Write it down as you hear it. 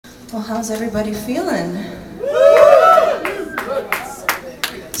Well, how's everybody feeling?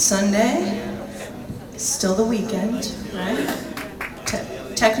 Sunday, still the weekend, right?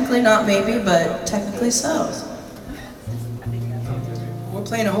 Technically not maybe, but technically so. We're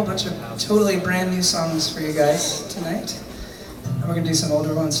playing a whole bunch of totally brand new songs for you guys tonight. And we're gonna do some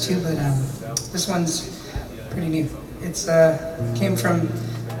older ones too, but this one's pretty new. It's came from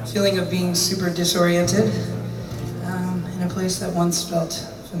a feeling of being super disoriented in a place that once felt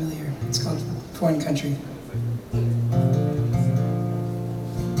familiar. It's called Foreign Country.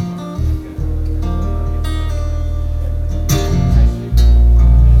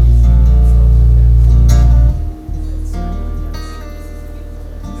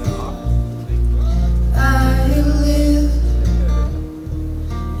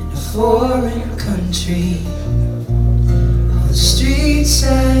 Foreign country, all the street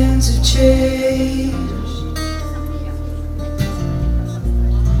signs have changed.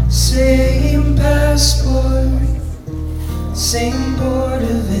 Same passport, same board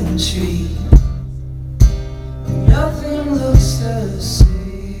of entry. Nothing looks the same.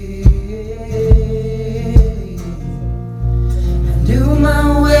 I knew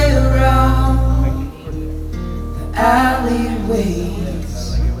my way around the alleyways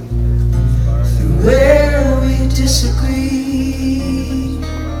where we disagree.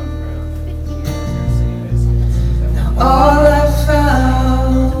 Now all I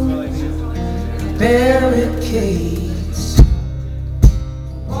found were barricades, a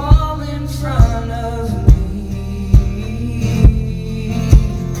wall in front of me.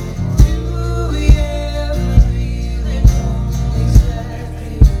 Do we ever really know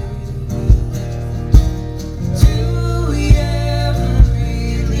exactly where we are? Do we ever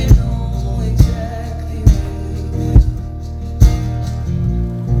really know exactly?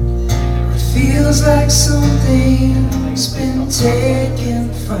 Feels like something's been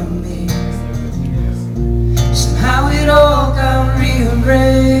taken from me. Somehow it all got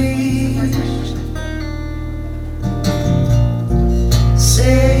rearranged.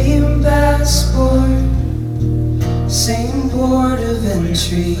 Same passport, same board of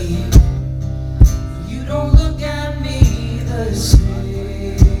entry. You don't look at me the same.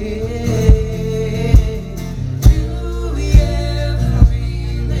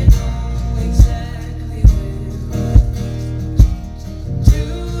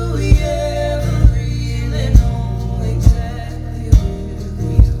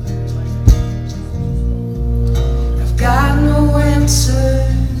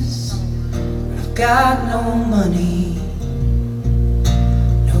 I've got no money,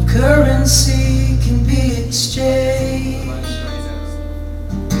 no currency can be exchanged.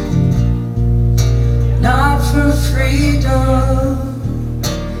 Not for freedom,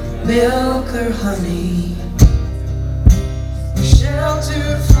 milk or honey,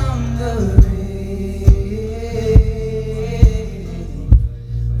 shelter from the rain.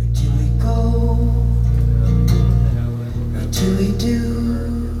 Where do we go? What do we do?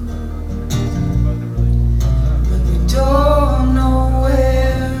 Don't know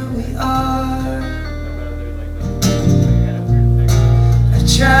where we are. I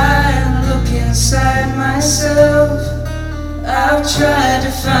try and look inside myself. I've tried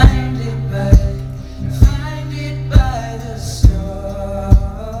to find it by the stars.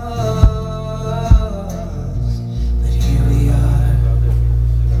 But here we are,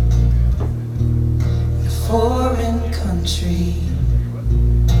 in a foreign country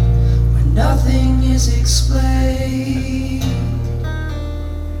where nothing is explained.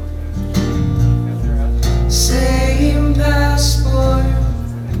 Same passport,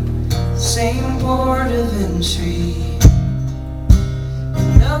 same board of entry.